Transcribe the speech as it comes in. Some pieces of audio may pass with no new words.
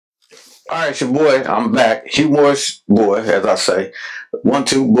All right, your boy, I'm back. Humorous boy, as I say. 1,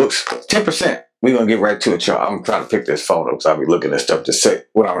 2 books, 10%. We're going to get right to it, y'all. I'm trying to pick this phone up because I'll be looking at stuff to say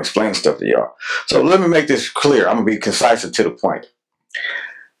when I'm explaining stuff to y'all. So let me make this clear. I'm going to be concise and to the point.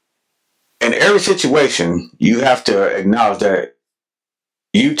 In every situation, you have to acknowledge that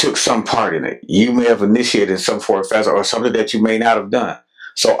you took some part in it. You may have initiated some form of fast or something that you may not have done.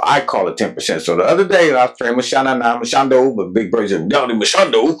 So I call it 10%. So the other day I was playing Mashando, but Big Brother said, Donnie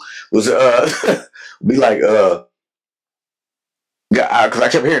Mashando was be like because I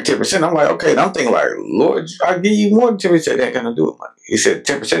kept hearing 10%. I'm like, okay, and I'm thinking like, Lord, I give you more than 10%. That got to do with money. He said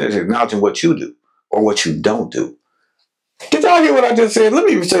 10% is acknowledging what you do or what you don't do. Did y'all hear what I just said? Let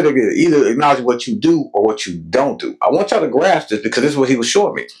me even say that again. Either acknowledge what you do or what you don't do. I want y'all to grasp this because this is what he was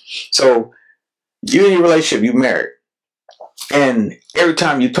showing me. So you in your relationship, you married. And every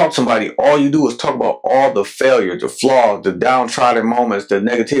time you talk to somebody, all you do is talk about all the failures, the flaws, the downtrodden moments, the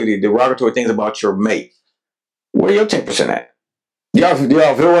negativity, derogatory things about your mate. Where your 10% at? Y'all feel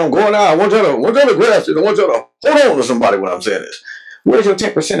where I'm going now? I want y'all to grasp it. I want y'all to hold on to somebody when I'm saying this. Where's your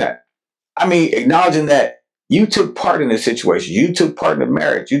 10% at? I mean, acknowledging that you took part in this situation. You took part in the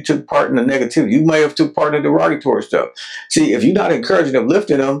marriage. You took part in the negativity. You may have took part in the derogatory stuff. See, if you're not encouraging them,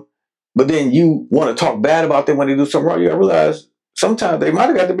 lifting them, but then you want to talk bad about them when they do something wrong, you gotta realize sometimes they might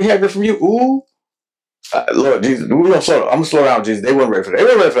have got the behavior from you. Ooh, Lord Jesus, I'm gonna slow down, Jesus. They weren't ready for that. They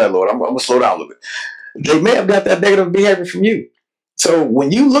weren't ready for that, Lord. I'm gonna slow down a little bit. They may have got that negative behavior from you. So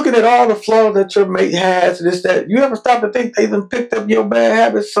when you looking at all the flaws that your mate has, this, that, you ever stop to think they even picked up your bad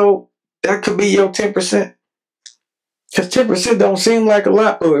habits? So that could be your 10%. Because 10% don't seem like a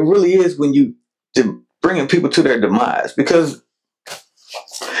lot, but it really is when you bringing people to their demise. Because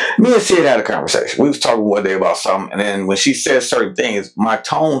me and Sid had a conversation. We was talking one day about something, and then when she says certain things, my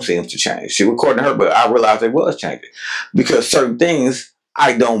tone seems to change. She recording her, but I realized it was changing because certain things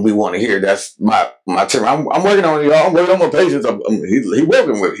I don't be want to hear. That's my term. I'm working on it, y'all. I'm working on my patience. He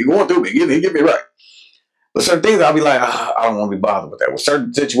working with it. He going through me. He get me right. But certain things I'll be like, I don't want to be bothered with that. With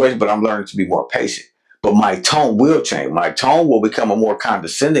certain situations, but I'm learning to be more patient. But my tone will change. My tone will become a more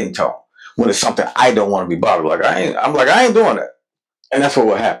condescending tone when it's something I don't want to be bothered. I'm like, I ain't doing that. And that's what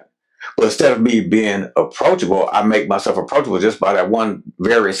will happen. But instead of me being approachable, I make myself approachable just by that one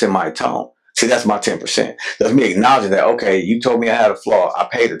variance in my tone. See, that's my 10%. That's me acknowledging that, okay, you told me I had a flaw. I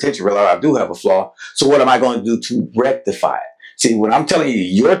paid attention, realized I do have a flaw. So what am I going to do to rectify it? See, when I'm telling you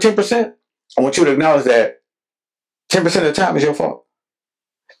your 10%, I want you to acknowledge that 10% of the time is your fault.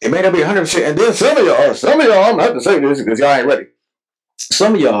 It may not be 100%. And then some of y'all, I'm going to have to say this because y'all ain't ready.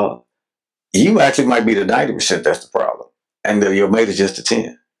 Some of y'all, you actually might be the 90% that's the problem. And your mate is just a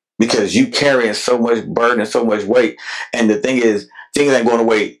 10. Because you carrying so much burden and so much weight. And the thing is, things ain't going the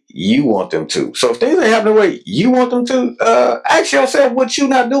way you want them to. So if things ain't happening the way you want them to, ask yourself what you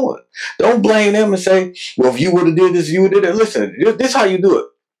not doing. Don't blame them and say, well, if you would have did this, you would have did that. Listen, this is how you do it.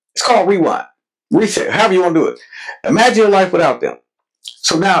 It's called rewind. Reset, however you want to do it. Imagine your life without them.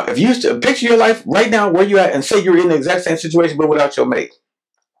 So now, if you picture your life right now where you're at and say you're in the exact same situation but without your mate.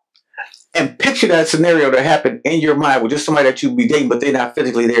 And picture that scenario that happened in your mind with just somebody that you be dating, but they're not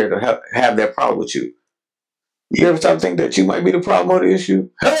physically there to have that problem with you. You ever start to think that you might be the problem or the issue?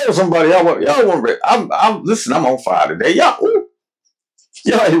 Hello, somebody. Y'all want ready. Listen, I'm on fire today. Y'all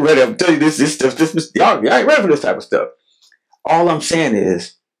ain't ready. I'm telling you this stuff. Y'all ain't ready for this type of stuff. All I'm saying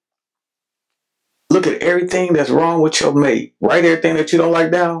is, look at everything that's wrong with your mate. Write everything that you don't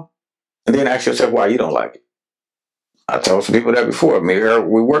like down, and then ask yourself why you don't like it. I told some people that before.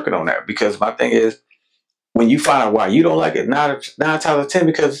 We're working on that because my thing is, when you find out why you don't like it, 9 times out of 10,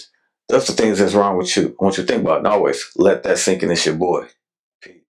 because that's the things that's wrong with you. I want you to think about it and always let that sink in. It's your boy.